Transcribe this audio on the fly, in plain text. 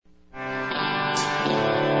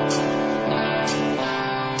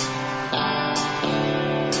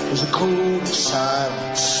code of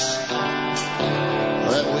silence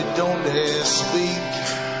that we don't dare speak.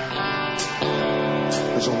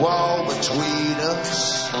 There's a wall between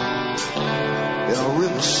us in a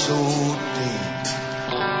river so deep.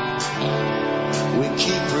 We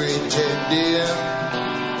keep pretending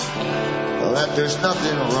that there's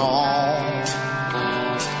nothing wrong.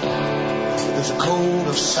 There's a code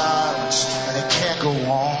of silence and it can't go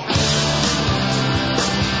on.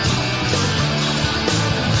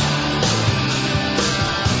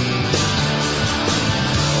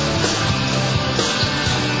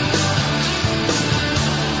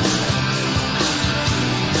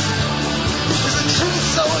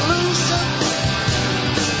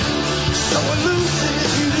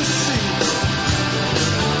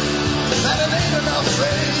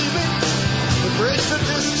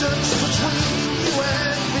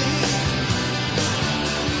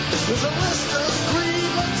 There's a list of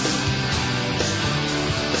grievance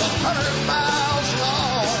 100 miles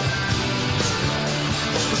long.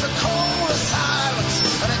 There's a code of silence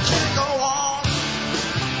and it can't go on.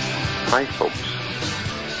 Hi folks,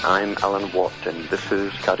 I'm Alan Watt and this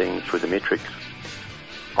is Cutting Through the Matrix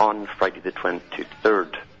on Friday the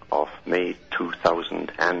 23rd of May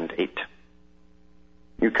 2008.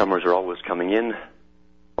 Newcomers are always coming in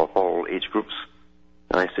of all age groups.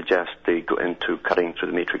 And I suggest they go into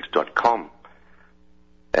cuttingthroughthematrix.com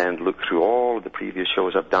and look through all of the previous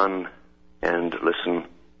shows I've done and listen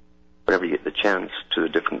whenever you get the chance to the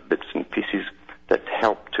different bits and pieces that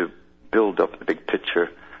help to build up the big picture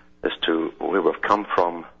as to where we've come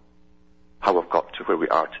from, how we've got to where we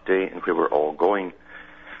are today, and where we're all going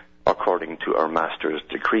according to our master's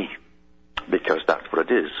decree. Because that's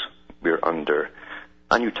what it is. We're under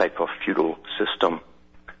a new type of feudal system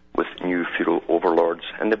with new feudal overlords,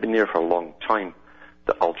 and they've been there for a long time,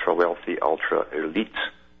 the ultra-wealthy, ultra-elite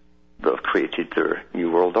that have created their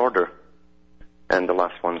new world order. And the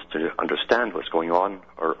last ones to understand what's going on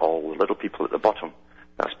are all the little people at the bottom.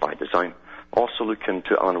 That's by design. Also look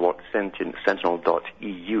into Alan Watt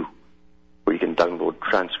Sentinel.eu, where you can download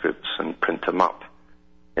transcripts and print them up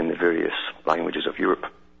in the various languages of Europe.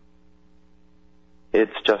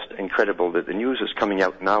 It's just incredible that the news that's coming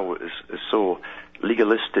out now is so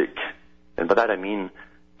legalistic, and by that I mean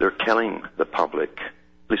they're telling the public,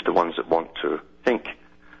 at least the ones that want to think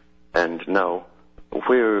and know,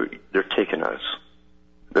 where they're taking us.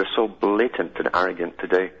 They're so blatant and arrogant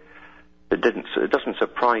today. It doesn't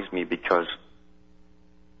surprise me, because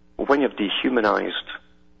when you've dehumanized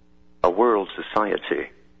a world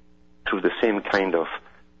society through the same kind of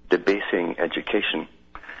debasing education,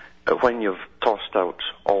 when you've tossed out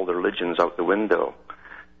all the religions out the window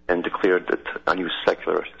and declared that a new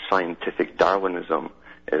secular scientific Darwinism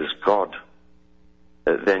is God,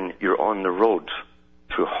 then you're on the road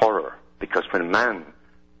to horror. Because when man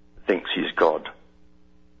thinks he's God,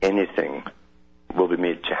 anything will be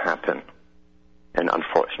made to happen. And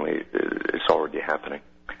unfortunately, it's already happening.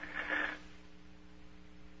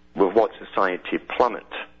 We've watched society plummet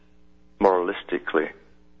moralistically,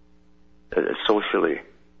 socially,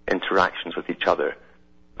 interactions with each other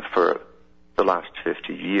for the last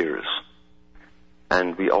 50 years.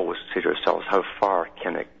 And we always say to ourselves, how far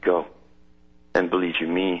can it go? And believe you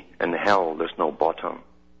me, in hell there's no bottom.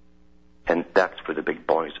 And that's where the big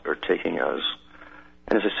boys are taking us.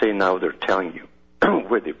 And as I say now, they're telling you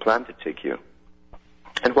where they plan to take you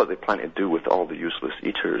and what they plan to do with all the useless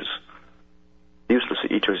eaters. The useless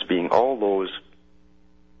eaters being all those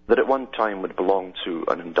that at one time would belong to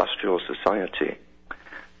an industrial society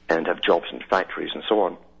and have jobs in factories and so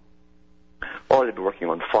on. Or they'd be working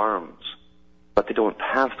on farms, but they don't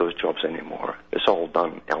have those jobs anymore. It's all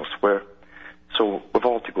done elsewhere. So we've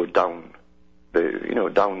all to go down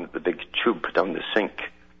the big tube, down the sink,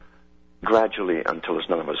 gradually until there's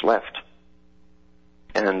none of us left.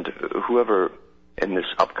 And whoever in this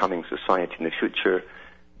upcoming society in the future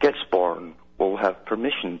gets born will have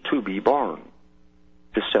permission to be born,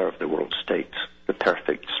 to serve the world state, the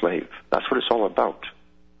perfect slave. That's what it's all about.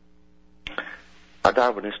 A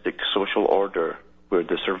Darwinistic social order where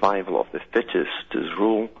the survival of the fittest is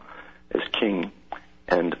rule, is king,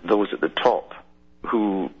 and those at the top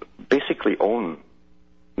who basically own,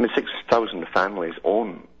 6,000 families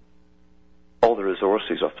own all the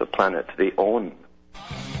resources of the planet. They own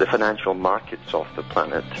the financial markets of the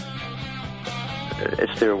planet.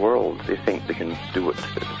 It's their world. They think they can do it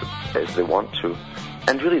as they want to.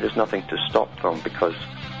 And really there's nothing to stop them, because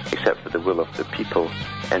except for the will of the people,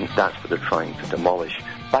 and that's what they're trying to demolish.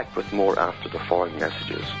 Back with more after the following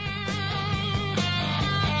messages.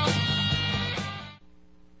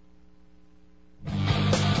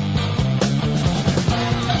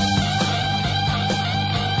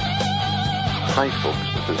 Hi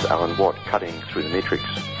folks, this is Alan Watt cutting through the matrix.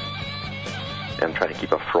 I'm trying to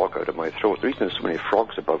keep a frog out of my throat. The reason there's so many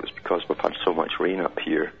frogs about is because we've had so much rain up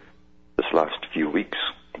here this last few weeks.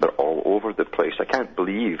 They're all over the place. I can't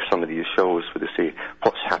believe some of these shows where they say,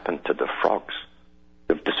 what's happened to the frogs?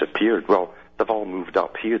 They've disappeared. Well, they've all moved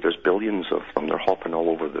up here. There's billions of them. They're hopping all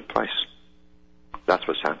over the place. That's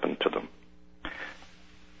what's happened to them.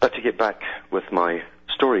 But to get back with my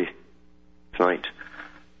story tonight,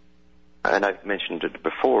 and I've mentioned it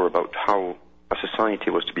before about how a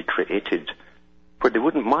society was to be created where they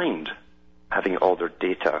wouldn't mind having all their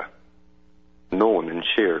data known and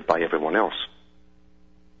shared by everyone else.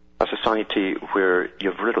 A society where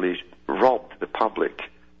you've really robbed the public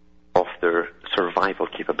of their survival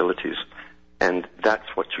capabilities. And that's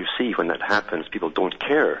what you see when that happens. People don't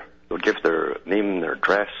care. They'll give their name, their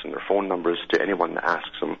address, and their phone numbers to anyone that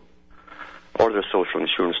asks them, or their social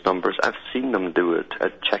insurance numbers. I've seen them do it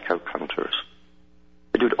at checkout counters.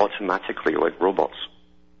 They do it automatically like robots.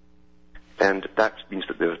 And that means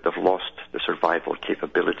that they've lost the survival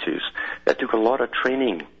capabilities. It took a lot of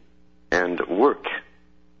training and work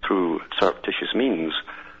through surreptitious means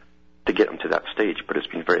to get them to that stage, but it's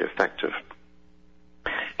been very effective.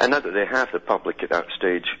 And now that they have the public at that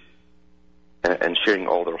stage and sharing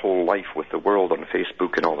all their whole life with the world on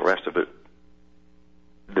Facebook and all the rest of it,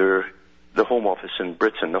 the Home Office in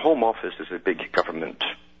Britain, the Home Office is a big government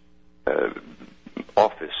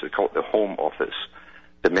office. They call it the Home Office,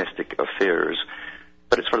 Domestic Affairs,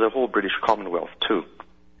 but it's for the whole British Commonwealth too.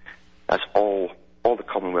 That's all the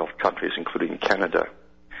Commonwealth countries, including Canada.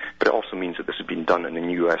 But it also means that this has been done in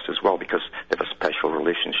the US as well, because they have a special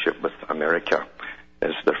relationship with America,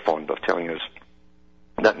 as they're fond of telling us.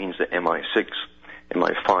 That means that MI6,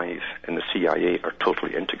 MI5, and the CIA are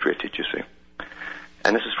totally integrated, you see.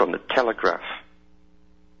 And this is from the Telegraph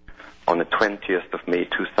on the 20th of May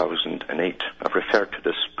 2008. I've referred to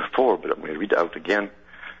this before, but I'm going to read it out again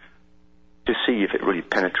to see if it really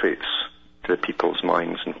penetrates to the people's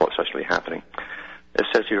minds and what's actually happening. It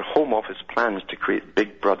says here, Home Office plans to create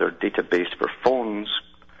Big Brother database for phones,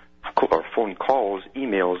 or phone calls,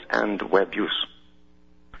 emails, and web use.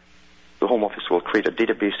 The Home Office will create a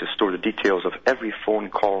database to store the details of every phone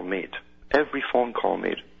call made, every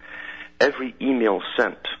email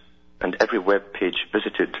sent, and every web page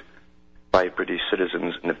visited by British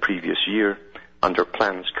citizens in the previous year. Under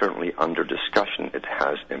plans currently under discussion, it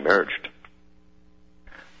has emerged.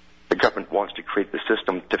 The government wants to create the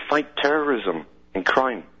system to fight terrorism and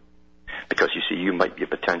crime. Because, you see, you might be a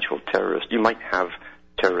potential terrorist. You might have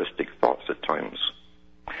terroristic thoughts at times.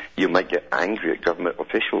 You might get angry at government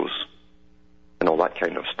officials and all that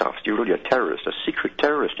kind of stuff. You're really a terrorist, a secret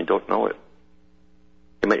terrorist, you don't know it.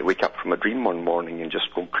 You might wake up from a dream one morning and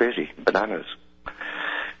just go crazy, bananas.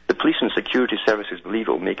 The police and security services believe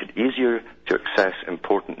it will make it easier to access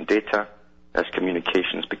important data as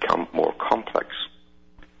communications become more complex.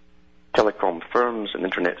 Telecom firms and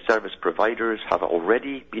internet service providers have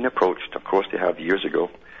already been approached, of course they have years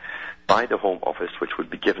ago, by the Home Office, which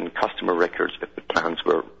would be given customer records if the plans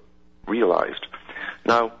were realized.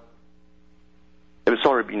 Now, it was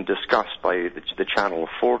already been discussed by the Channel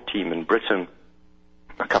 4 team in Britain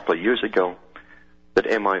a couple of years ago that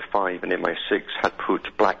MI5 and MI6 had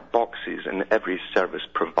put black boxes in every service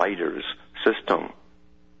provider's system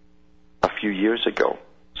a few years ago.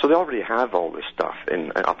 So they already have all this stuff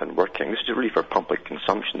up and working. This is really for public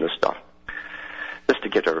consumption, this stuff. This to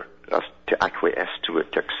get us to acquiesce to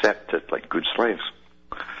it, to accept it like good slaves.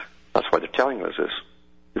 That's why they're telling us this.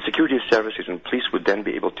 The security services and police would then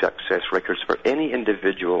be able to access records for any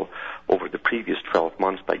individual over the previous 12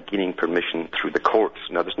 months by gaining permission through the courts.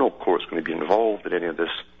 Now, there's no courts going to be involved in any of this,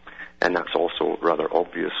 and that's also rather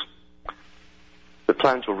obvious. The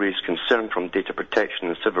plans will raise concern from data protection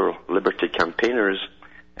and civil liberty campaigners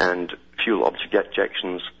and fuel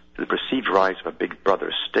objections to the perceived rise of a Big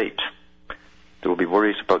Brother state. There will be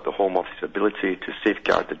worries about the Home Office's ability to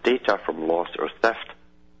safeguard the data from loss or theft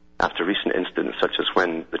after recent incidents such as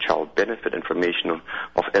when the child benefit information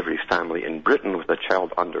of every family in Britain with a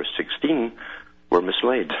child under 16 were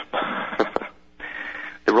mislaid.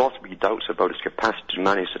 There will also be doubts about its capacity to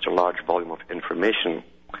manage such a large volume of information.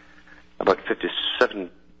 About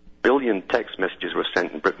 57 billion text messages were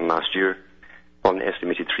sent in Britain last year, while an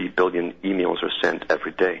estimated 3 billion emails are sent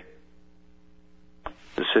every day.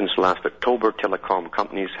 Since last October, telecom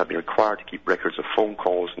companies have been required to keep records of phone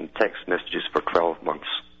calls and text messages for 12 months.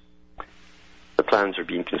 The plans are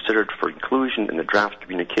being considered for inclusion in the draft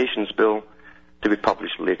communications bill to be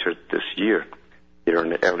published later this year. They are in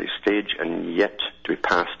the early stage and yet to be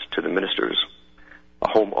passed to the ministers. A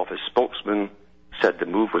Home Office spokesman said the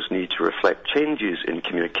move was needed to reflect changes in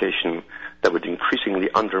communication that would increasingly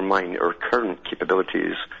undermine our current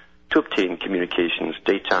capabilities to obtain communications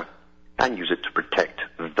data and use it to protect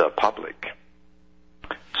the public.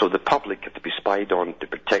 So the public have to be spied on to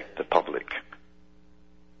protect the public,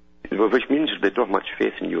 which means they don't have much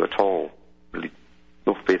faith in you at all, really,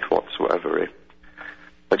 no faith whatsoever.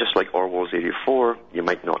 But just like Orwell's 84, you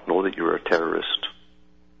might not know that you're a terrorist.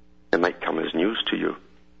 It might come as news to you.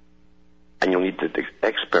 And you'll need the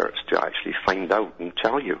experts to actually find out and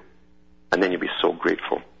tell you. And then you'll be so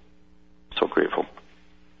grateful. So grateful.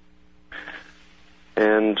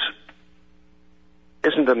 And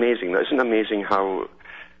isn't it amazing? Isn't it amazing how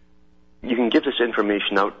you can give this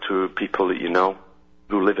information out to people that you know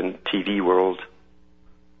who live in TV world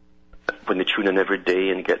when they tune in every day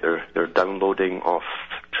and get their downloading of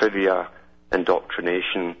trivia,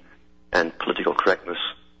 indoctrination, and political correctness.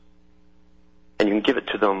 And you can give it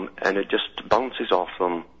to them and it just bounces off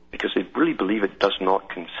them because they really believe it does not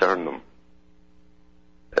concern them.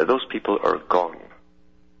 Those people are gone.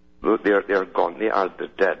 They're gone. They are the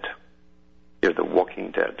dead. They're the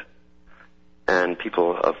walking dead. And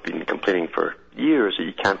people have been complaining for years that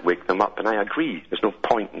you can't wake them up. And I agree. There's no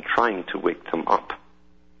point in trying to wake them up.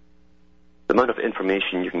 The amount of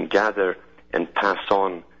information you can gather and pass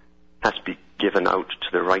on has to be given out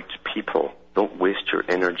to the right people. Don't waste your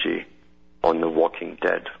energy on the walking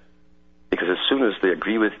dead. Because as soon as they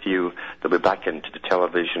agree with you, they'll be back into the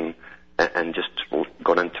television and just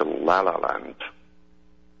gone into la-la land.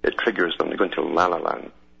 It triggers them. They go into la-la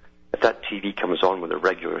land. If that TV comes on with the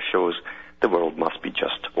regular shows, the world must be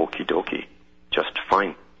just okie-dokie, just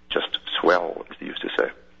fine, just swell, as they used to say.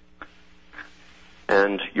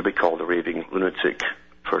 And you'll be called a raving lunatic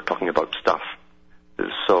for talking about stuff that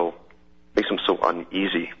makes them so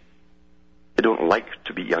uneasy. They don't like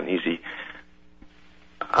to be uneasy.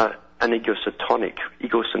 An egocentric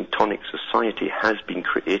society has been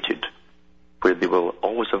created where they will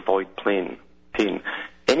always avoid pain,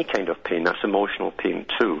 any kind of pain, that's emotional pain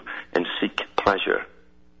too, and seek pleasure.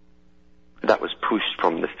 That was pushed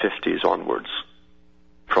from the 50s onwards,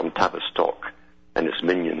 from Tavistock and its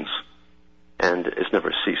minions, and it's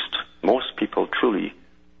never ceased. Most people truly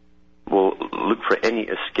will look for any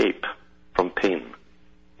escape from pain,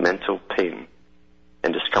 mental pain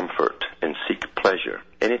and discomfort, and seek pleasure,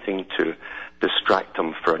 anything to distract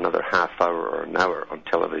them for another half hour or an hour on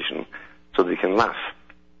television so they can laugh.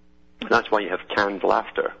 And that's why you have canned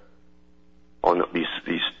laughter on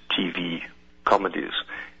these TV comedies.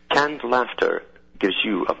 Canned laughter gives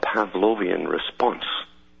you a Pavlovian response.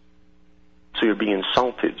 So you're being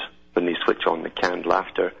insulted when they switch on the canned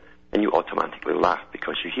laughter, and you automatically laugh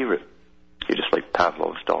because you hear it. You're just like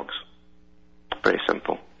Pavlov's dogs. Very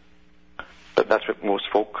simple. But that's what most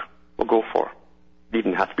folk will go for. They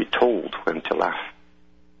even have to be told when to laugh.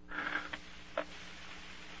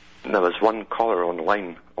 Now, there's one caller on the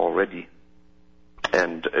line already,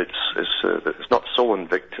 and it's not so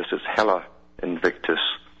Invictus, it's Hella Invictus.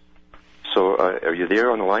 So, are you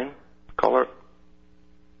there on the line, caller?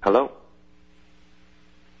 Hello?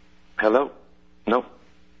 Hello? No.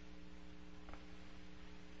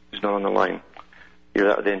 He's not on the line.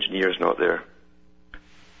 The engineer's not there.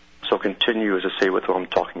 So continue, as I say, with what I'm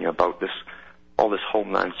talking about, all this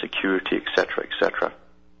homeland security, etc., etc.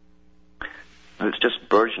 It's just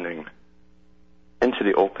burgeoning into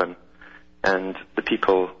the open, and the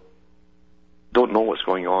people don't know what's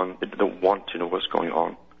going on. They don't want to know what's going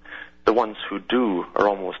on. The ones who do are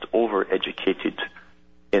almost over-educated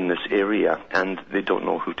in this area, and they don't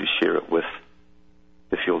know who to share it with.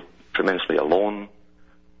 They feel tremendously alone,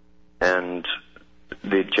 and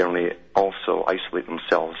they generally also isolate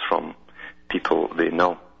themselves from people they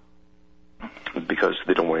know because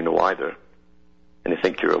they don't want to know either. And they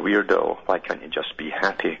think you're a weirdo. Why can't you just be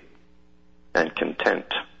happy and content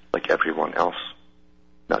like everyone else?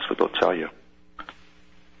 That's what they'll tell you.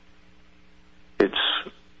 As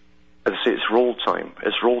I say, it's roll time.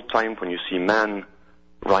 It's roll time when you see man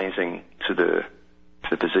rising to the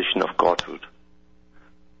position of godhood.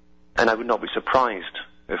 And I would not be surprised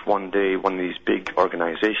if one day one of these big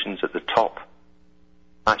organizations at the top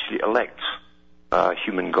actually elects a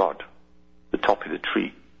human god, the top of the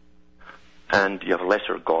tree. And you have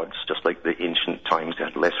lesser gods, just like the ancient times, they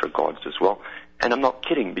had lesser gods as well. And I'm not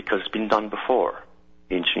kidding, because it's been done before.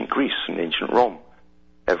 Ancient Greece and ancient Rome,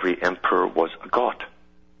 every emperor was a god.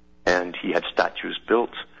 And he had statues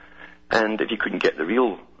built. And if you couldn't get the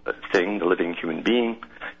real thing, the living human being,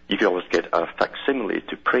 you could always get a facsimile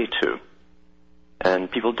to pray to.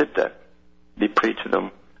 And people did that. They prayed to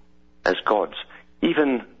them as gods.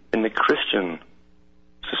 Even in the Christian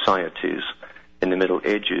societies in the Middle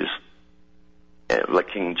Ages, like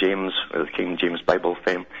King James, the King James Bible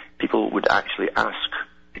fame, people would actually ask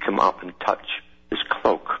to come up and touch his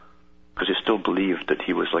cloak because they still believed that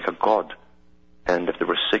he was like a god, and if they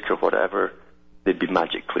were sick or whatever, they'd be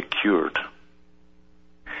magically cured.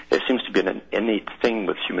 It seems to be an innate thing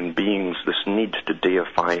with human beings, this need to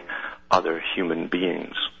deify other human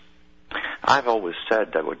beings. I've always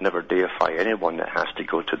said I would never deify anyone that has to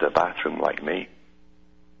go to the bathroom like me.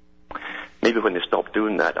 Maybe when they stop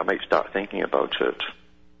doing that, I might start thinking about it.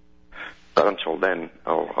 But until then,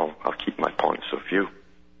 I'll keep my points of view.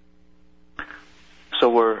 So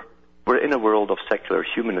we're in a world of secular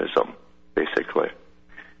humanism, basically,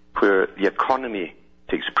 where the economy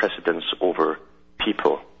takes precedence over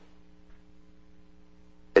people.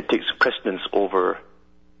 It takes precedence over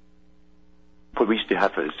what we used to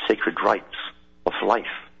have as sacred rights of life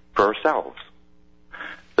for ourselves.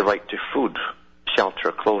 The right to food,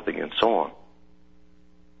 shelter, clothing, and so on.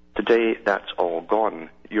 Today, that's all gone.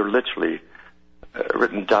 You're literally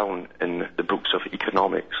written down in the books of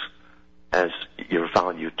economics as your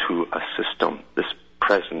value to a system, this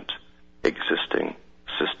present existing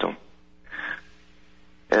system.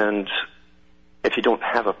 And if you don't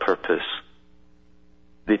have a purpose,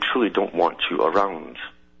 they truly don't want you around.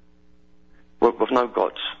 We've now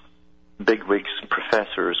got bigwigs and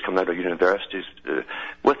professors coming out of universities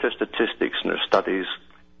with their statistics and their studies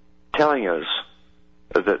telling us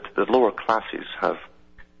that the lower classes have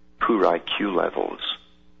poor IQ levels.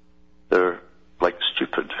 They're like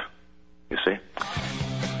stupid, you see.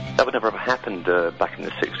 That would never have happened back in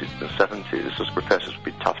the 60s and 70s. Those professors would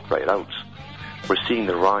be toughed right out. We're seeing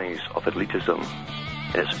the rise of elitism,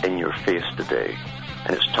 and it's in your face today.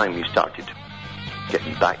 And it's time we started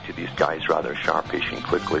getting back to these guys rather sharpish and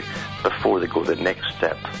quickly before they go the next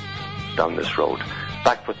step down this road.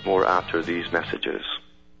 Back with more after these messages.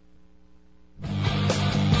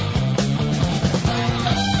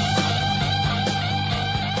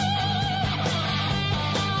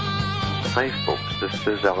 Hi folks, this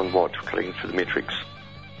is Alan Watt, cutting through the Matrix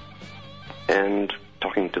and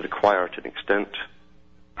talking to the choir to an extent.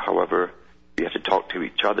 However, we have to talk to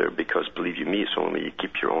each other because, believe you me, it's only you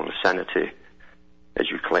keep your own sanity as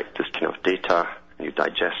you collect this kind of data and you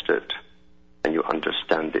digest it and you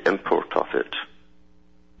understand the import of it.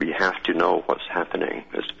 We have to know what's happening.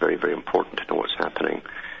 It's very, very important to know what's happening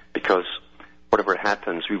because whatever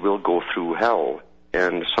happens, we will go through hell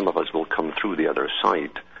and some of us will come through the other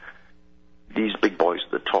side. These big boys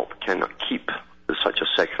at the top cannot keep such a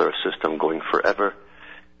secular system going forever.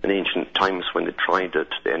 In ancient times when they tried it,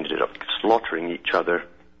 they ended up slaughtering each other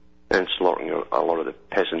and slaughtering a lot of the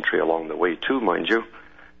peasantry along the way too, mind you.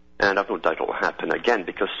 And I've no doubt it will happen again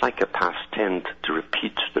because psychopaths tend to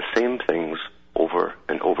repeat the same things over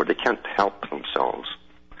and over. They can't help themselves.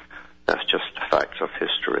 That's just facts of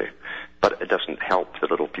history. But it doesn't help the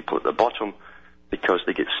little people at the bottom because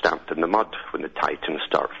they get stamped in the mud when the titans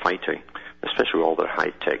start fighting, especially with all their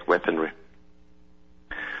high-tech weaponry.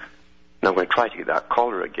 Now I'm going to try to get that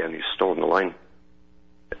caller again. He's still on the line.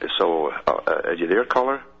 So, are you there,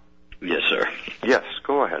 caller? Yes, sir. Yes,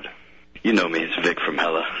 go ahead. You know me, it's Vic from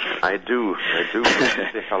Hella. I do.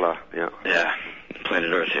 Hella, yeah. Yeah,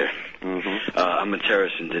 planet Earth here. Mm-hmm. I'm a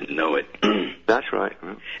terrorist and didn't know it. That's right.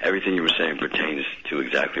 Everything you were saying pertains to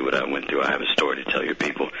exactly what I went through. I have a story to tell your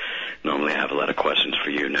people. Normally I have a lot of questions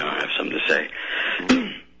for you. Now I have something to say.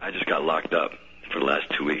 I just got locked up for the last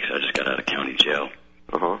 2 weeks. I just got out of county jail.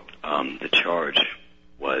 Uh-huh. The charge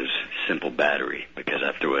was simple battery because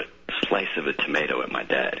I threw a slice of a tomato at my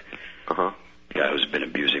dad. Uh-huh. The guy who's been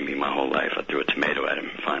abusing me my whole life, I threw a tomato at him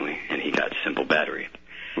finally, and he got simple battery.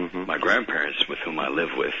 Mm-hmm. My grandparents, with whom I live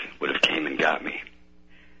with, would have came and got me.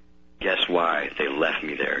 Guess why they left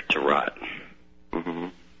me there to rot? Mm-hmm.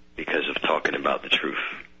 Because of talking about the truth.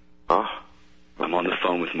 Oh. I'm on the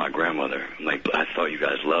phone with my grandmother. I'm like, I thought you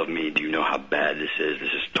guys loved me. Do you know how bad this is? This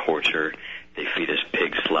is torture. They feed us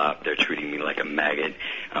pig slop. They're treating me like a maggot.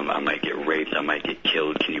 I might get raped. I might get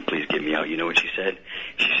killed. Can you please get me out? You know what she said?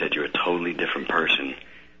 She said, you're a totally different person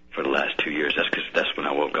for the last 2 years. That's when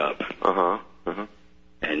I woke up. Uh-huh. Uh-huh.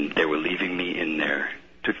 And they were leaving me in there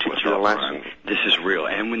to teach you a lesson. This is real.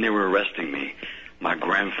 And when they were arresting me, my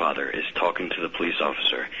grandfather is talking to the police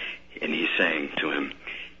officer, and he's saying to him,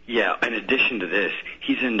 yeah, in addition to this,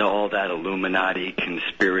 he's into all that Illuminati,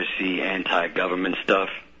 conspiracy, anti-government stuff.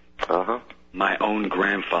 Uh-huh. My own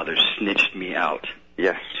grandfather snitched me out.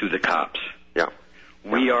 Yes. To the cops. Yeah.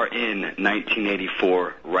 We are in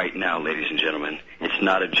 1984 right now, ladies and gentlemen. It's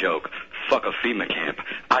not a joke. Fuck a FEMA camp.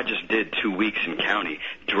 I just did 2 weeks in county,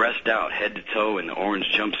 dressed out head to toe in the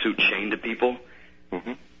orange jumpsuit chained to people.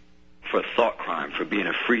 Mm-hmm. for a thought crime, for being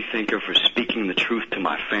a free thinker, for speaking the truth to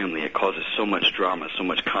my family. It causes so much drama, so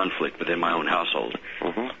much conflict within my own household.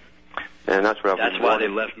 Mm-hmm. And that's why they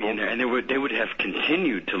left me in there. And they would have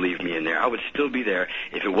continued to leave me in there. I would still be there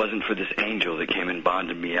if it wasn't for this angel that came and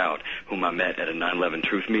bonded me out, whom I met at a 9/11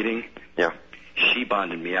 Truth meeting. Yeah. She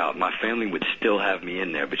bonded me out. My family would still have me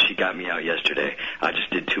in there, but she got me out yesterday. I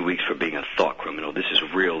just did 2 weeks for being a thought criminal. This is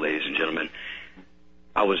real, ladies and gentlemen.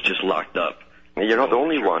 I was just locked up. You're not the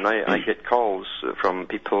only one. I get calls from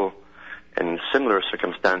people in similar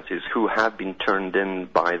circumstances who have been turned in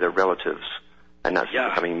by their relatives. And that's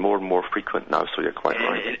becoming more and more frequent now, so you're quite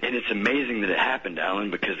right. And it's amazing that it happened, Alan,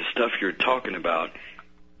 because the stuff you're talking about,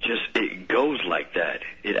 it goes like that.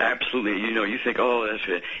 It absolutely, you think, oh, that's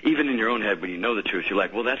it. Even in your own head, when you know the truth, you're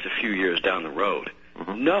like, well, that's a few years down the road.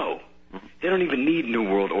 Mm-hmm. No. Mm-hmm. They don't even need New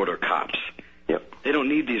World Order cops. Yep. They don't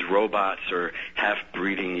need these robots or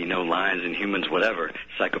half-breeding, lions and humans, whatever,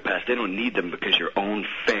 psychopaths. They don't need them because your own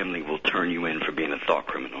family will turn you in for being a thought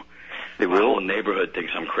criminal. My whole neighborhood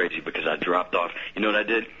thinks I'm crazy because I dropped off. You know what I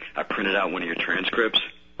did? I printed out one of your transcripts,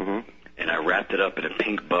 mm-hmm. and I wrapped it up in a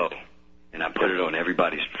pink bow, and I put it on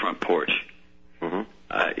everybody's front porch. Mm-hmm.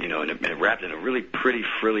 And it wrapped in a really pretty,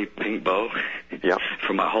 frilly pink bow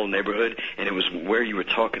for my whole neighborhood. And it was where you were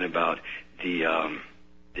talking about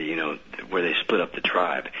where they split up the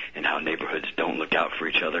tribe and how neighborhoods don't look out for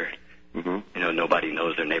each other. Mm-hmm. Nobody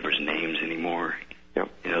knows their neighbors' names anymore. Yep.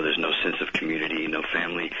 There's no sense of community, no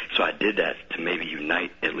family. So I did that to maybe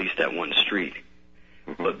unite at least that one street.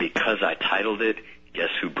 Mm-hmm. But because I titled it, guess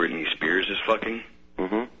who Britney Spears is fucking?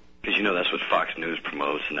 Mm-hmm. Because that's what Fox News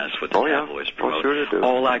promotes, and that's what the tabloids promote. Sure they do.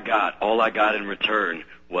 All I got in return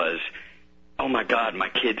was, oh my God, my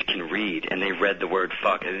kids can read, and they read the word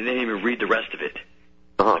fuck, and they didn't even read the rest of it.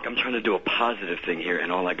 Uh-huh. Like, I'm trying to do a positive thing here,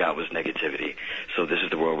 and all I got was negativity. So this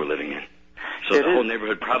is the world we're living in. So the whole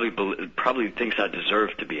neighborhood probably thinks I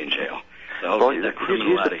deserve to be in jail. So here's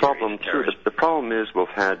the problem too. The problem is we've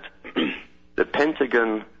had the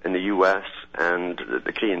Pentagon in the U.S. and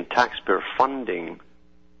the Canadian taxpayer funding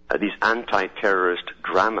these anti-terrorist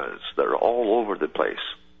dramas that are all over the place.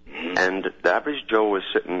 Mm-hmm. And the average Joe is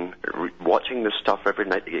sitting watching this stuff every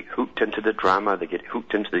night. They get hooked into the drama. They get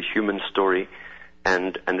hooked into the human story.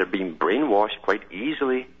 And they're being brainwashed quite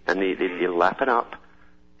easily. And they lap it up.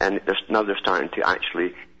 And now they're starting to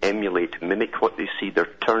actually mimic what they see. They're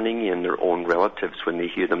turning in their own relatives when they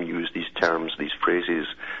hear them use these terms, these phrases,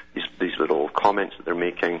 these little comments that they're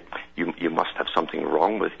making. You must have something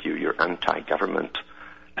wrong with you. You're anti-government.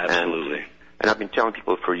 Absolutely. And I've been telling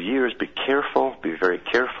people for years, be careful, be very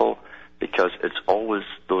careful, because it's always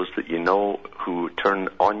those that you know who turn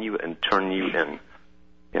on you and turn you in.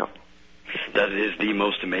 Yeah. That is the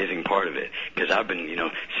most amazing part of it, because I've been,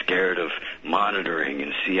 scared of monitoring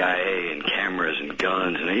and CIA and cameras and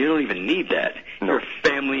guns, and you don't even need that. No. Your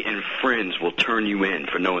family and friends will turn you in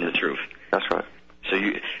for knowing the truth. That's right. So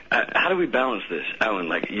how do we balance this, Alan?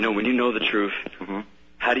 Like, when you know the truth, mm-hmm.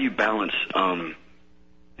 how do you balance,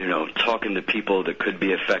 talking to people that could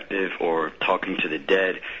be effective or talking to the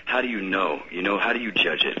dead? How do you know? How do you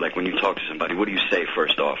judge it? Like, when you talk to somebody, what do you say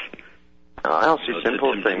first off? I'll say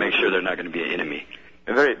simple things. To make sure they're not going to be an enemy.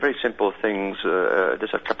 Very, very simple things.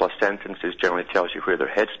 Just a couple of sentences generally tells you where their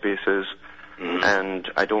headspace is, mm-hmm. and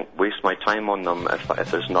I don't waste my time on them if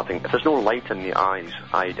there's nothing. If there's no light in the eyes,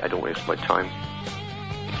 I don't waste my time.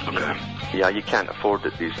 Okay. Yeah, you can't afford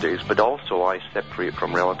it these days. But also, I separate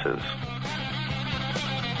from relatives.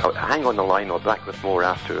 Hang on the line. I'll be back with more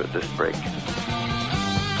after this break.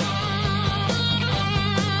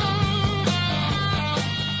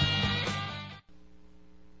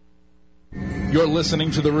 You're listening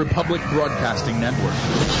to the Republic Broadcasting Network,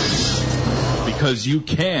 because you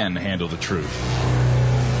can handle the truth.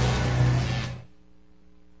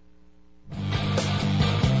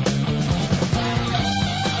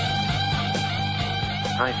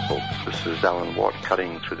 Hi, folks. This is Alan Watt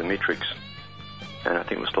cutting through the Matrix. And I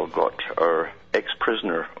think we've still got our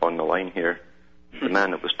ex-prisoner on the line here, the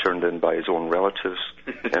man that was turned in by his own relatives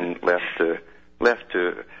and left to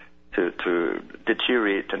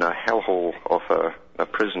deteriorate in a hellhole of a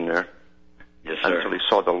prison there. Yes, sir. Until he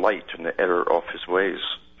saw the light and the error of his ways.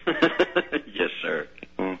 Yes, sir.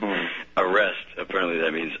 Mm-hmm. Arrest. Apparently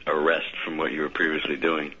that means arrest from what you were previously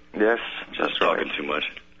doing. Yes, just talking too much.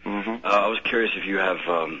 Mm-hmm. I was curious if you have,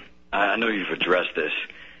 I know you've addressed this,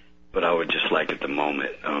 but I would just like at the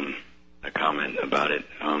moment a comment about it.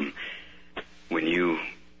 When you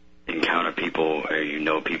encounter people or you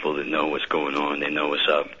know people that know what's going on, they know what's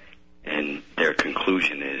up, and their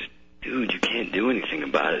conclusion is, dude, you can't do anything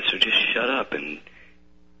about it, so just shut up and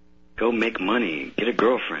go make money, get a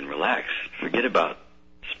girlfriend, relax, forget about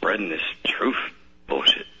spreading this truth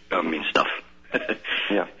bullshit. I mean, stuff.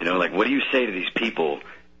 Yeah. You know, like, what do you say to these people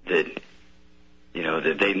that, you know,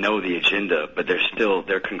 that they know the agenda, but they're still,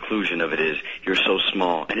 their conclusion of it is, you're so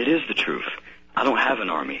small, and it is the truth. I don't have an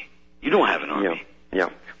army. You don't have an army. Yeah.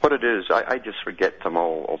 What it is, I just forget them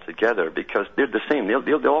all altogether, because they're the same.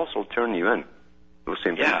 They'll also turn you in, those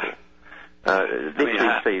same people. They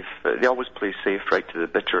play safe. They always play safe right to the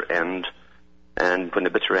bitter end. And when the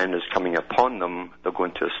bitter end is coming upon them, they'll go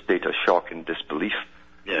into a state of shock and disbelief.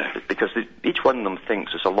 Yeah. Because each one of them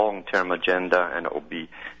thinks it's a long-term agenda, and it'll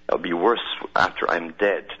be worse after I'm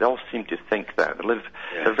dead. They all seem to think that.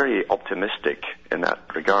 They're very optimistic in that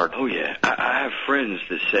regard. Oh yeah, I have friends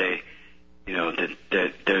that say, you know,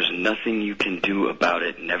 that there's nothing you can do about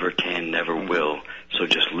it. Never can, never will. So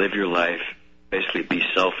just live your life. Basically, be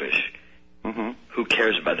selfish. Mm-hmm. Who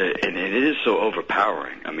cares about it? And it is so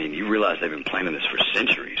overpowering. I mean, you realize they've been planning this for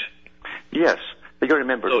centuries. Yes. You got to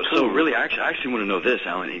remember. So really, I actually want to know this,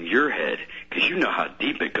 Alan, in your head, because you know how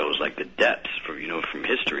deep it goes, like the depths from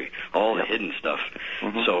history, all the hidden stuff.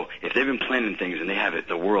 Mm-hmm. So if they've been planning things and they have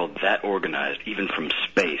the world that organized, even from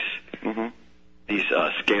space, these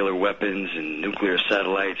scalar weapons and nuclear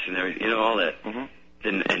satellites and everything, you know, all that,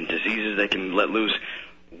 and diseases they can let loose.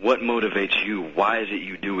 What motivates you? Why is it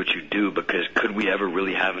you do what you do? Because could we ever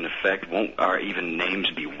really have an effect? Won't our even names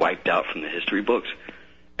be wiped out from the history books?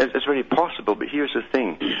 It's very possible, but here's the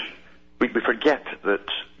thing. We forget that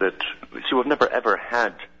see, we've never ever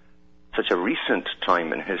had such a recent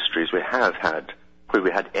time in history as we have had where we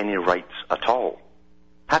had any rights at all.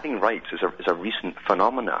 Having rights is a recent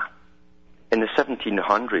phenomena. In the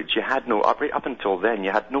 1700s, you had up until then,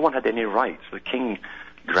 no one had any rights. The king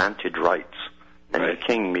granted rights, and the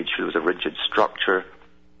king made sure there was a rigid structure,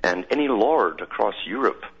 and any lord across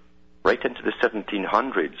Europe, right into the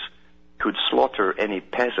 1700s, could slaughter any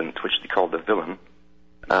peasant, which they called a villain,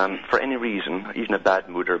 for any reason, even a bad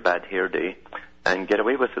mood or a bad hair day, and get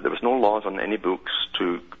away with it. There was no laws on any books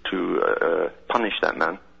to punish that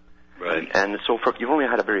man. Right. And so you've only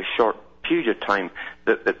had a very short period of time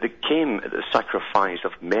that came at the sacrifice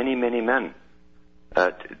of many, many men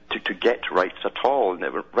to get rights at all. And they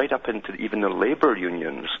were right up into even the labor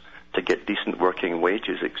unions to get decent working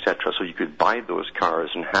wages, etc., so you could buy those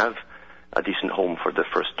cars and have a decent home for the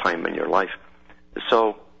first time in your life.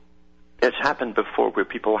 So it's happened before where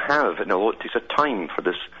people have, and it takes a time for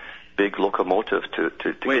this big locomotive to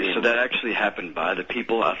Wait, so that actually happened by the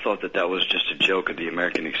people? I thought that was just a joke of the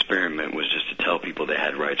American experiment, was just to tell people they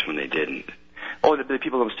had rights when they didn't. Oh, the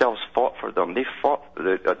people themselves fought for them. They fought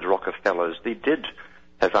the Rockefellers. They did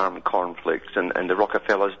have armed conflicts, and the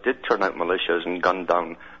Rockefellers did turn out militias and gun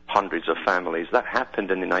down hundreds of families. That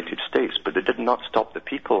happened in the United States, but it did not stop the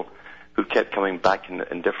people who kept coming back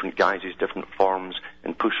in different guises, different forms,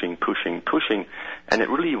 and pushing. And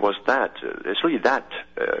it's really that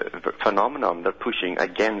phenomenon they're pushing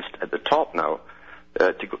against at the top now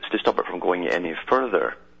to stop it from going any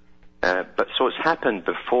further. But so it's happened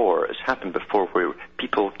before. It's happened before where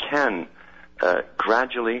people can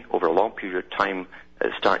gradually, over a long period of time,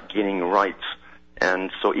 start gaining rights.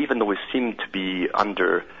 And so even though we seem to be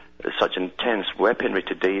under such intense weaponry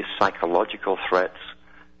today, psychological threats,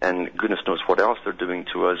 and goodness knows what else they're doing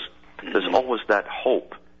to us, there's always that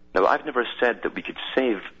hope. Now, I've never said that we could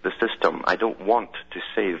save the system. I don't want to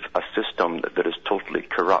save a system that is totally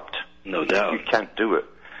corrupt. No doubt. You can't do it.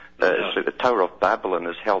 It's like the Tower of Babylon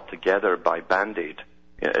is held together by Band-Aid.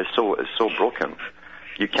 It's so broken.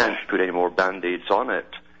 You can't put any more Band-Aids on it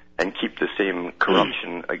and keep the same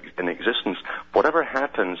corruption in existence. Whatever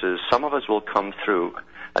happens is some of us will come through,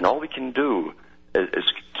 and all we can do is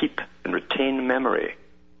keep and retain memory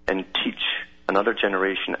and teach another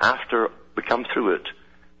generation after we come through it,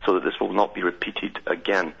 so that this will not be repeated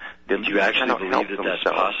again. Do you actually believe that that's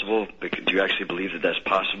possible? Do you actually believe that that's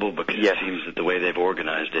possible? Because it seems that the way they've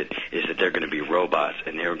organized it is that they're going to be robots,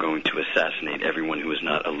 and they're going to assassinate everyone who is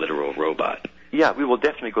not a literal robot. Yeah, we will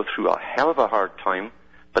definitely go through a hell of a hard time,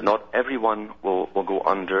 but not everyone will go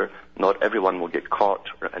under. Not everyone will get caught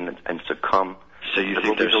and succumb. So you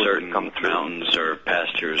think there's certain mountains or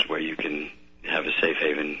pastures where you can have a safe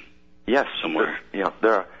haven? Yes. Somewhere?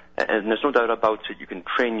 There are. And there's no doubt about it. You can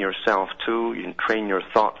train yourself too. You can train your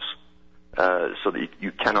thoughts so that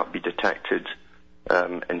you cannot be detected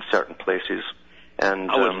in certain places.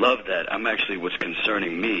 And I would love that. I'm actually, what's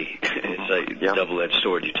concerning me, it's like the double-edged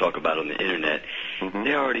sword you talk about on the internet.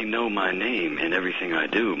 They already know my name and everything I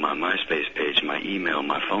do, my MySpace page, my email,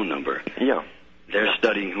 my phone number. Yeah. They're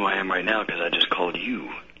studying who I am right now because I just called you.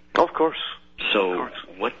 Of course. So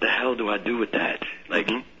what the hell do I do with that?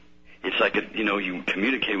 Like, it's like, you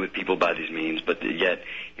communicate with people by these means, but yet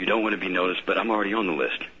you don't want to be noticed, but I'm already on the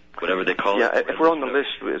list. Whatever they call it. Yeah, if we're on the list,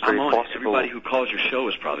 it's very possible. Everybody who calls your show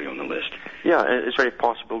is probably on the list. Yeah, it's very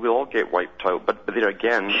possible we'll all get wiped out, but there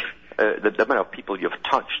again, the amount of people you've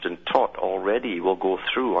touched and taught already will go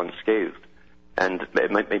through unscathed. And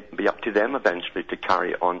it might be up to them eventually to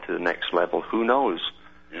carry it on to the next level. Who knows?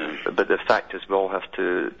 Yeah. But the fact is we all have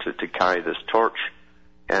to carry this torch.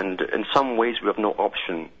 And in some ways we have no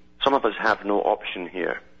option. Some of us have no option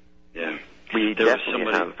here. Yeah. We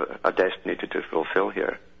definitely have a destiny to fulfill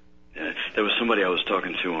here. Yeah. There was somebody I was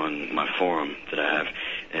talking to on my forum that I have,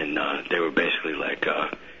 and they were basically like,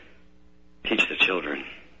 teach the children.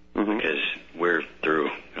 Mm-hmm. Because we're through.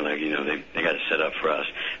 Like, they got it set up for us.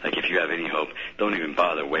 Like, if you have any hope, don't even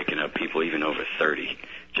bother waking up people even over 30.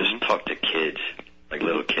 Just talk to kids, like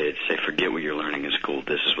little kids. Say, forget what you're learning in school.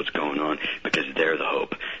 This is what's going on, because they're the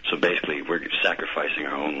hope. So basically, we're sacrificing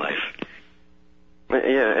our own life.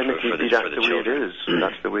 Yeah, and that's the way it is.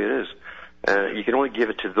 That's the way it is. You can only give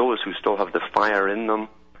it to those who still have the fire in them.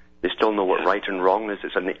 They still know what right and wrong is.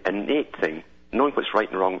 It's an innate thing. Knowing what's right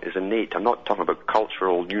and wrong is innate. I'm not talking about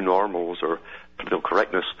cultural new normals or political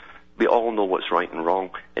correctness. We all know what's right and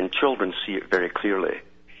wrong, and children see it very clearly,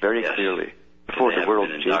 clearly. Before the world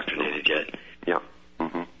changes. They haven't been indoctrinated yet. Yeah.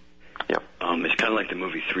 Mm-hmm. Yeah. It's kind of like the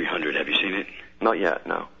movie 300. Have you seen it? Not yet,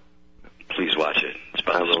 no. Please watch it. It's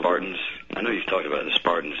about the Spartans. I know you've talked about the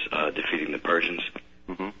Spartans defeating the Persians.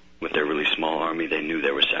 Mm-hmm. With their really small army, they knew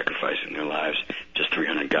they were sacrificing their lives. Just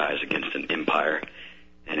 300 guys against an empire.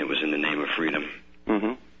 And it was in the name of freedom.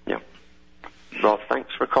 Mm-hmm. Yeah. Well,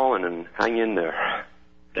 thanks for calling, and hang in there.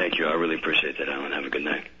 Thank you. I really appreciate that, Alan. Have a good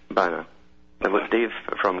night. Bye now. And with Dave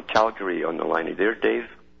from Calgary on the line. Are you there, Dave?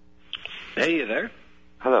 Hey, you there?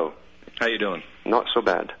 Hello. How you doing? Not so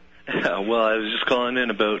bad. Well, I was just calling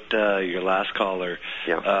in about your last caller,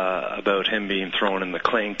 about him being thrown in the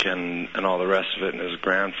clink and all the rest of it, and his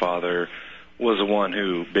grandfather was the one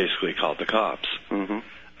who basically called the cops.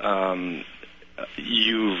 Mm-hmm.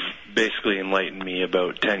 You've basically enlightened me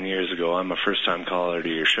about 10 years ago. I'm a first-time caller to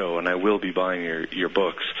your show, and I will be buying your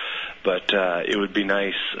books. But it would be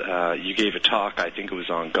nice. You gave a talk, I think it was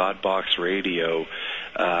on Godbox Radio,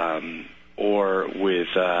 or with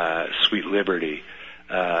Sweet Liberty,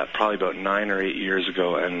 probably about 9 or 8 years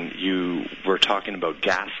ago, and you were talking about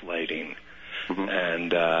gaslighting. Mm-hmm.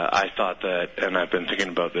 And I thought that, and I've been thinking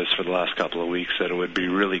about this for the last couple of weeks, that it would be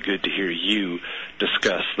really good to hear you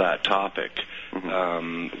discuss that topic,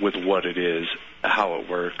 with what it is, how it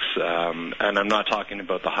works. And I'm not talking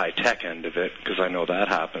about the high-tech end of it, because I know that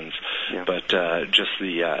happens, but just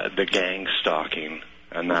the gang stalking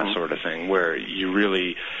and that sort of thing, where you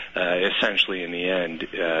really, essentially in the end,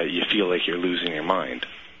 you feel like you're losing your mind.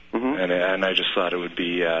 Mm-hmm. And I just thought it would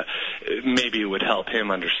be, maybe it would help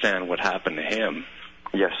him understand what happened to him.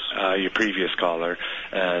 Yes. Your previous caller.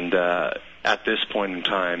 And at this point in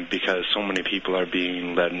time, because so many people are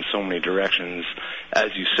being led in so many directions, as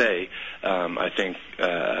you say, I think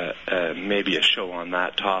maybe a show on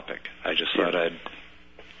that topic. I just thought I'd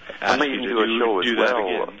I might even do a show as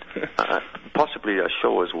well, possibly a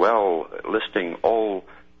show as well, listing all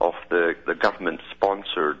of the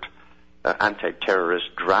government-sponsored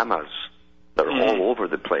anti-terrorist dramas that are all over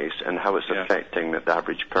the place, and how it's affecting the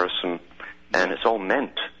average person. And it's all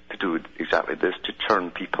meant to do exactly this, to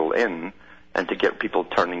turn people in and to get people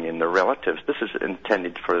turning in their relatives. This is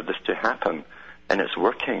intended for this to happen, and it's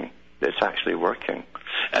working. It's actually working.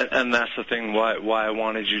 And that's the thing, why I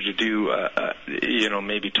wanted you to do,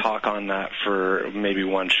 maybe talk on that for maybe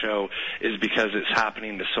one show, is because it's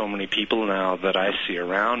happening to so many people now that I see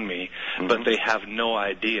around me, but they have no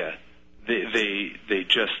idea.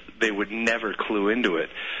 They would never clue into it.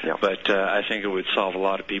 Yeah. But I think it would solve a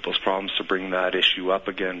lot of people's problems to bring that issue up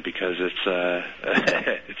again, because it's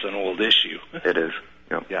it's an old issue. It is.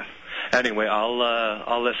 Yeah. Anyway,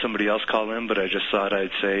 I'll let somebody else call in, but I just thought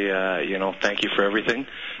I'd say, thank you for everything.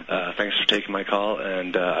 Thanks for taking my call,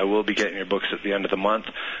 and I will be getting your books at the end of the month.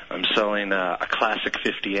 I'm selling a classic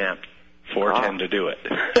 50 amp. 410 to do it.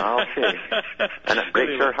 Okay. And it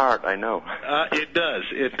breaks your heart, I know. It does.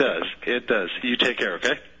 You take care,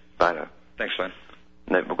 okay? Bye now. Thanks, man.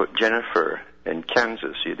 Now we've got Jennifer in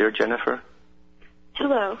Kansas. Are you there, Jennifer?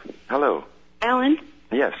 Hello. Hello. Alan?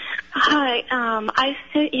 Yes. Hi. I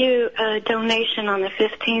sent you a donation on the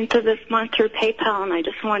 15th of this month through PayPal, and I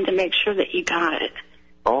just wanted to make sure that you got it.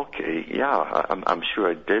 Okay. Yeah, I'm sure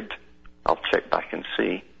I did. I'll check back and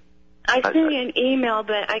see. I sent you an email,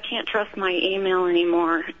 but I can't trust my email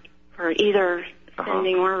anymore for either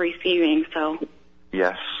sending or receiving, so.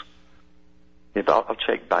 Yes. Yeah, but I'll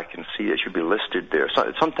check back and see. It should be listed there.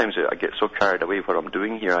 So, sometimes I get so carried away what I'm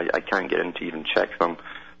doing here, I can't get in to even check them.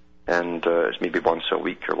 And it's maybe once a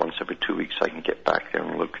week or once every 2 weeks I can get back there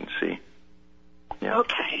and look and see. Yeah.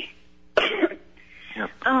 Okay. Yeah.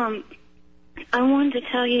 I wanted to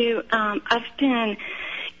tell you, I've been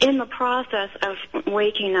in the process of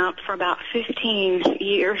waking up for about 15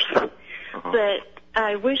 years, but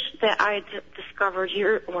I wish that I discovered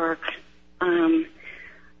your work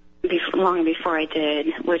long before I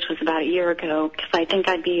did, which was about a year ago, because I think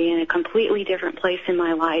I'd be in a completely different place in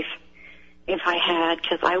my life if I had,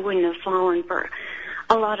 because I wouldn't have fallen for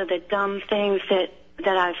a lot of the dumb things that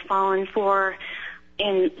I've fallen for,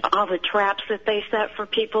 and all the traps that they set for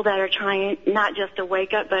people that are trying not just to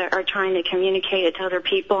wake up, but are trying to communicate it to other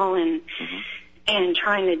people and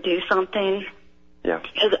trying to do something. Yeah.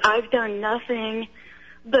 Because I've done nothing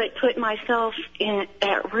but put myself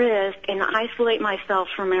at risk and isolate myself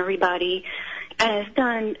from everybody, and it's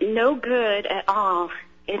done no good at all.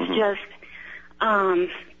 It's just,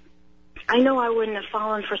 I know I wouldn't have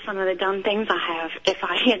fallen for some of the dumb things I have if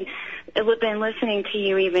I had been listening to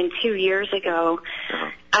you even 2 years ago.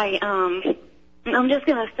 I'm just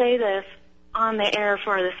going to say this on the air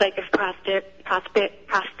for the sake of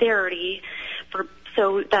posterity,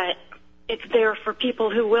 so that it's there for people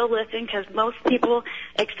who will listen, because most people,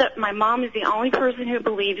 except my mom, is the only person who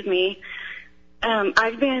believes me.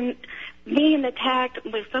 I've been being attacked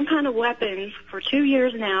with some kind of weapons for 2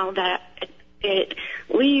 years now that it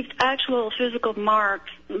leaves actual physical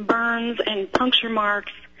marks, burns and puncture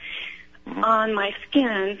marks on my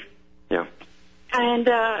skin. Yeah. And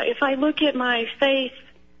if I look at my face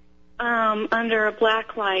under a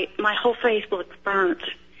black light, my whole face looks burnt.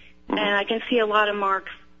 And I can see a lot of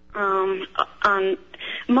marks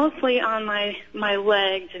mostly on my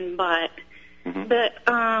legs and butt. But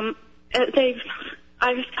I've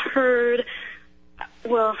heard,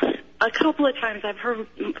 well, a couple of times I've heard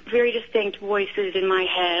very distinct voices in my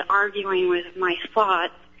head arguing with my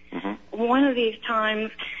thoughts. One of these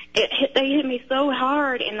times, they hit me so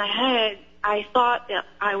hard in the head, I thought that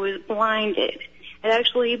I was blinded. It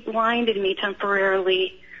actually blinded me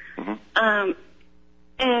temporarily.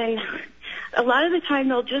 And a lot of the time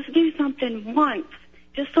they'll just do something once,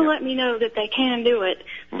 just to let me know that they can do it.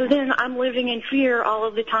 So then I'm living in fear all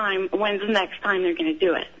of the time. When's the next time they're going to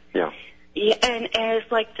do it? Yeah. Yeah, and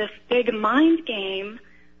it's like this big mind game.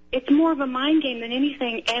 It's more of a mind game than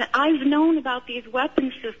anything. And I've known about these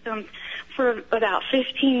weapon systems for about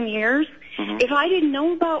 15 years. If I didn't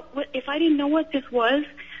know what this was,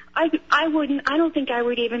 I don't think I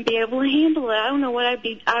would even be able to handle it. I don't know what I'd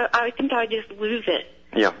be. I think I'd just lose it.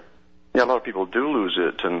 Yeah. Yeah, a lot of people do lose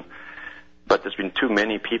it, but there's been too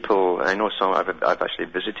many people. I know some. I've actually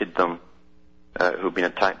visited them who've been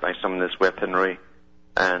attacked by some of this weaponry,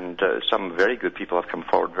 and some very good people have come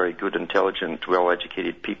forward, very good, intelligent,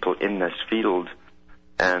 well-educated people in this field,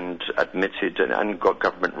 and admitted and got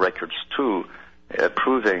government records too,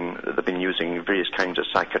 proving that they've been using various kinds of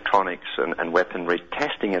psychotronics and weaponry,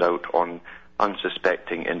 testing it out on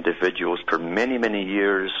unsuspecting individuals for many, many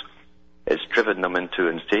years. It's driven them into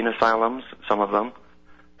insane asylums, some of them,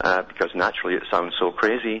 because naturally it sounds so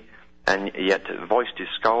crazy, and yet voice to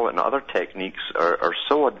skull and other techniques are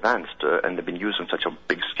so advanced, and they've been used on such a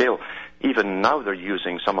big scale. Even now they're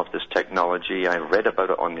using some of this technology. I read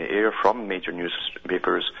about it on the air from major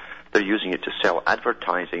newspapers. They're using it to sell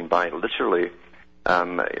advertising by literally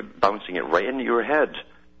bouncing it right into your head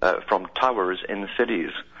from towers in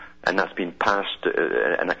cities, and that's been passed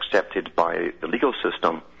and accepted by the legal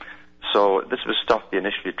system. So this was stuff they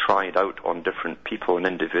initially tried out on different people and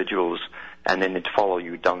individuals, and then they'd follow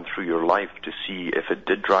you down through your life to see if it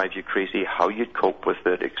did drive you crazy, how you'd cope with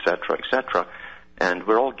it, etc., etc. And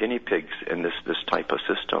we're all guinea pigs in this type of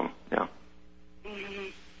system. Yeah.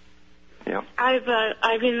 Yeah.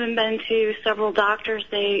 I've even been to several doctors.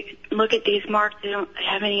 They look at these marks. They don't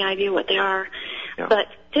have any idea what they are. Yeah. But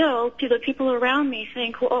still, to the people around me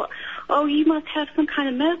think, well, oh, you must have some kind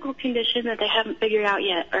of medical condition that they haven't figured out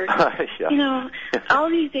yet. Or, yeah. All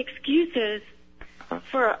these excuses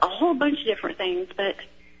for a whole bunch of different things. But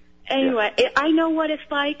anyway, I know what it's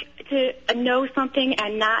like to know something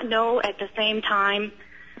and not know at the same time.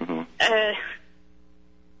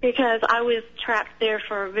 Because I was trapped there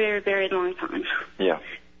for a very, very long time. Yeah.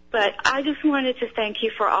 But I just wanted to thank you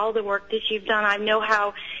for all the work that you've done. I know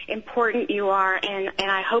how important you are, and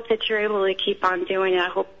I hope that you're able to keep on doing it. I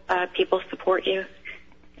hope people support you.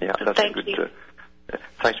 Yeah, so that's thank good. You.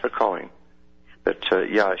 Thanks for calling. But, I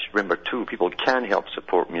should remember, too, people can help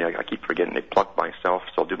support me. I keep forgetting to plug myself,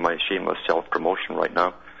 so I'll do my shameless self-promotion right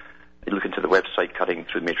now. You look into the website,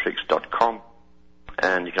 cuttingthroughthematrix.com.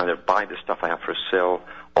 And you can either buy the stuff I have for sale,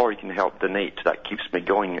 or you can help donate. That keeps me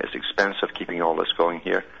going. It's expensive keeping all this going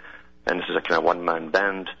here. And this is a kind of one-man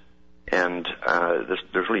band, and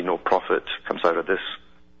there's really no profit comes out of this.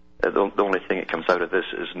 The only thing that comes out of this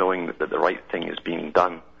is knowing that the right thing is being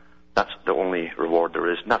done. That's the only reward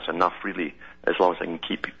there is, and that's enough, really, as long as I can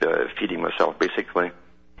keep feeding myself, basically,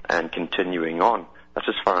 and continuing on. That's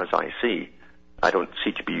as far as I see. I don't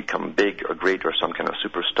seek to become big or great or some kind of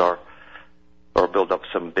superstar or build up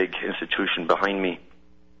some big institution behind me.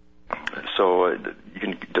 So you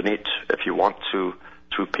can donate if you want to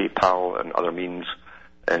through PayPal and other means,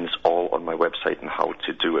 and it's all on my website and how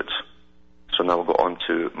to do it. So now we'll go on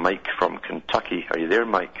to Mike from Kentucky. Are you there,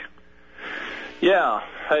 Mike? Yeah.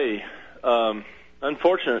 Hey,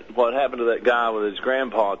 unfortunate what happened to that guy with his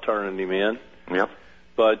grandpa turning him in. Yeah.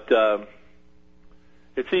 But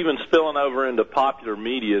it's even spilling over into popular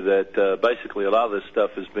media that basically a lot of this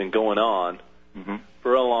stuff has been going on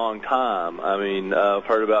for a long time. I mean, I've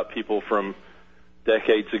heard about people from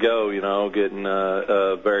decades ago, getting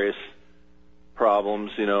various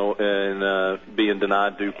problems, and being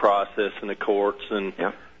denied due process in the courts. And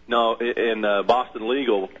Boston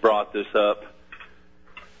Legal brought this up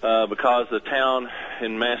because the town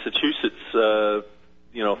in Massachusetts,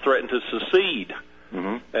 threatened to secede.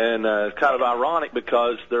 And it's kind of ironic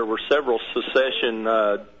because there were several secession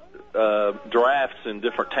drafts in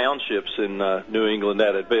different townships in New England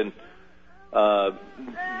that had been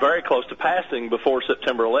very close to passing before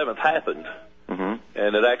September 11th happened.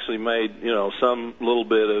 And it actually made, some little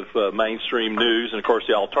bit of mainstream news. And, of course,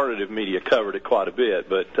 the alternative media covered it quite a bit.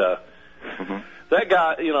 But that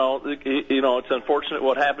guy, it's unfortunate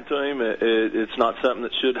what happened to him. It's not something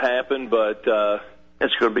that should happen, but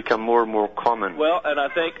it's going to become more and more common. Well, and I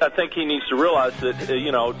think he needs to realize that,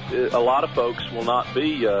 a lot of folks will not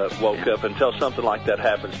be woke up until something like that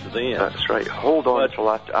happens to them. That's right. Hold on until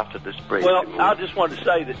after this break. Well, I just wanted to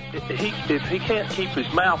say that if he can't keep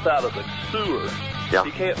his mouth out of the sewer, he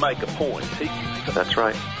can't make a point. That's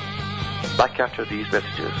right. Back after these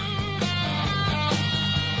messages.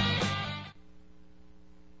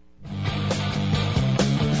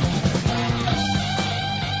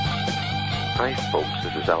 Hi, folks.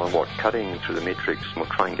 This is Alan Watt cutting through the matrix, and we'll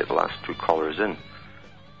try and get the last two callers in,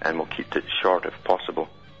 and we'll keep it short if possible.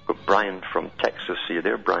 We've got Brian from Texas. Are you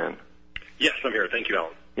there, Brian? Yes, I'm here. Thank you,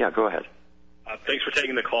 Alan. Yeah, go ahead. Thanks for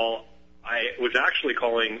taking the call. I was actually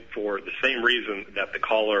calling for the same reason that the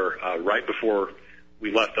caller right before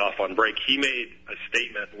we left off on break. He made a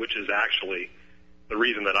statement, which is actually the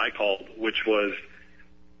reason that I called, which was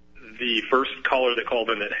the first caller that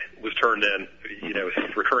called in that was turned in,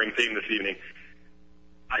 recurring theme this evening.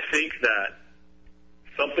 I think that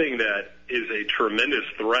something that is a tremendous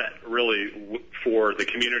threat, really, for the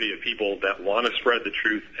community of people that want to spread the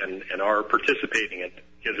truth and are participating in it,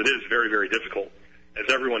 because it is very, very difficult, as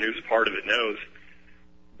everyone who's part of it knows.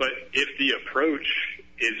 But if the approach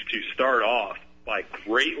is to start off by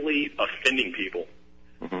greatly offending people,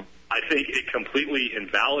 I think it completely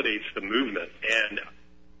invalidates the movement.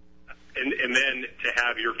 And then to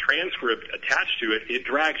have your transcript attached to it, it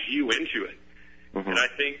drags you into it. And I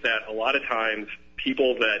think that a lot of times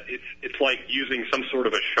people that it's like using some sort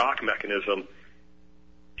of a shock mechanism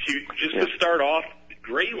to start off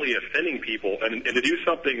greatly offending people and to do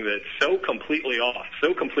something that's so completely off,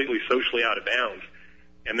 so completely socially out of bounds,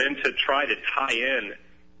 and then to try to tie in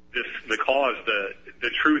the cause,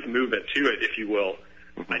 the truth movement to it, if you will.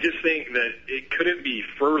 I just think that it couldn't be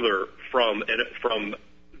further from a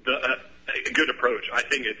good approach. I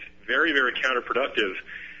think it's very, very counterproductive,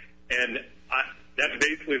 and that's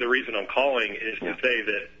basically the reason I'm calling, is to say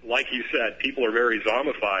that, like you said, people are very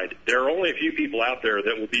zombified. There are only a few people out there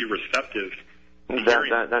that will be receptive.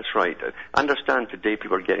 That's right. I understand today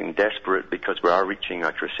people are getting desperate because we are reaching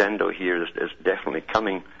a crescendo here. It's definitely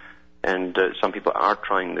coming, and some people are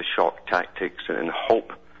trying the shock tactics and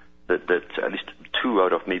hope that at least 2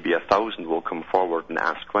 out of maybe 1,000 will come forward and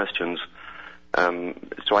ask questions.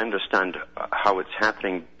 So I understand how it's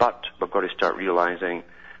happening, but we've got to start realizing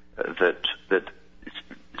that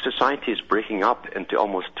society is breaking up into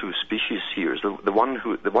almost two species here. The ones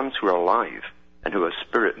who are alive and who are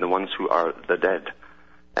spirit, and the ones who are the dead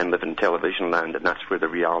and live in television land, and that's where the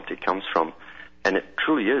reality comes from. And it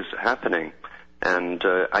truly is happening. And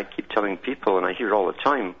I keep telling people, and I hear it all the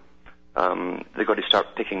time, they've got to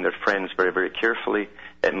start picking their friends very, very carefully.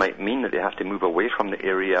 It might mean that they have to move away from the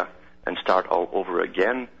area and start all over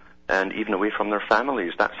again, and even away from their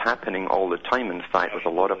families. That's happening all the time. In fact, with a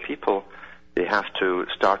lot of people, they have to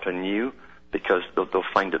start anew because they'll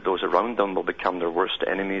find that those around them will become their worst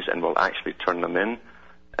enemies and will actually turn them in.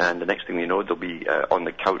 And the next thing you know, they'll be on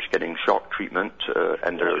the couch getting shock treatment,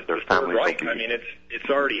 and their families right. will be... I mean, it's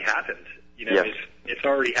already happened. You know, Yes. it's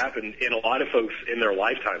already happened in a lot of folks in their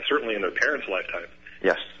lifetime, certainly in their parents' lifetime.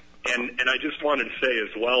 Yes. And I just wanted to say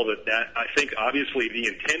as well that I think obviously the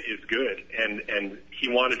intent is good, and he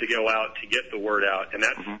wanted to go out to get the word out, and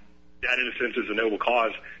that in a sense is a noble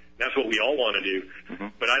cause. That's what we all want to do.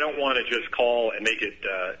 But I don't want to just call and make it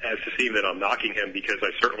as to seem that I'm knocking him, because I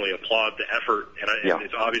certainly applaud the effort, and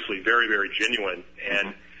it's obviously very, very genuine.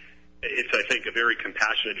 And it's, I think, a very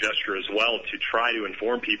compassionate gesture as well to try to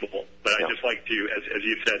inform people. But I'd just like to, as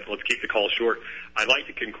you said, let's keep the call short. I'd like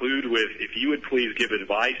to conclude with, if you would please give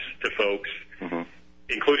advice to folks,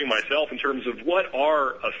 including myself, in terms of what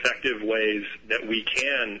are effective ways that we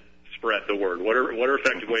can spread the word. What are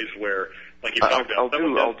effective ways where, like you talked about?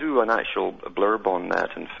 I'll do an actual blurb on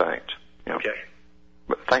that, in fact. You know. Okay.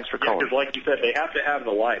 But thanks for calling. Because like you said, they have to have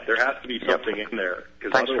the life. There has to be something in there.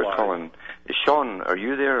 Thanks for calling. Sean, are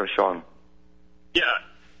you there, or Sean? Yeah.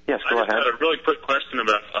 Yes, go ahead. I just had a really quick question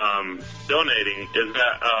about donating. Is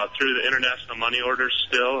that through the international money order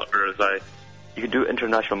still, or is I? You can do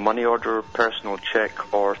international money order, personal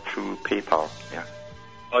check, or through PayPal. Yeah.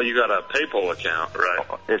 Oh, you got a PayPal account,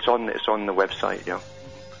 right? It's on the website. Yeah.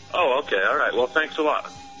 Oh, okay. All right. Well, thanks a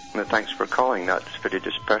lot. Thanks for calling. That's fitted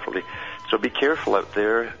just perfectly. So be careful out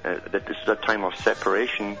there that this is a time of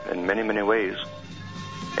separation in many, many ways.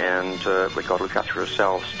 And we've got to look after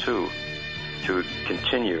ourselves, too, to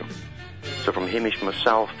continue. So from Hamish,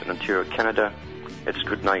 myself, in Ontario, Canada, it's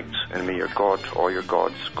good night, and may your God or your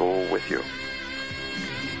gods go with you.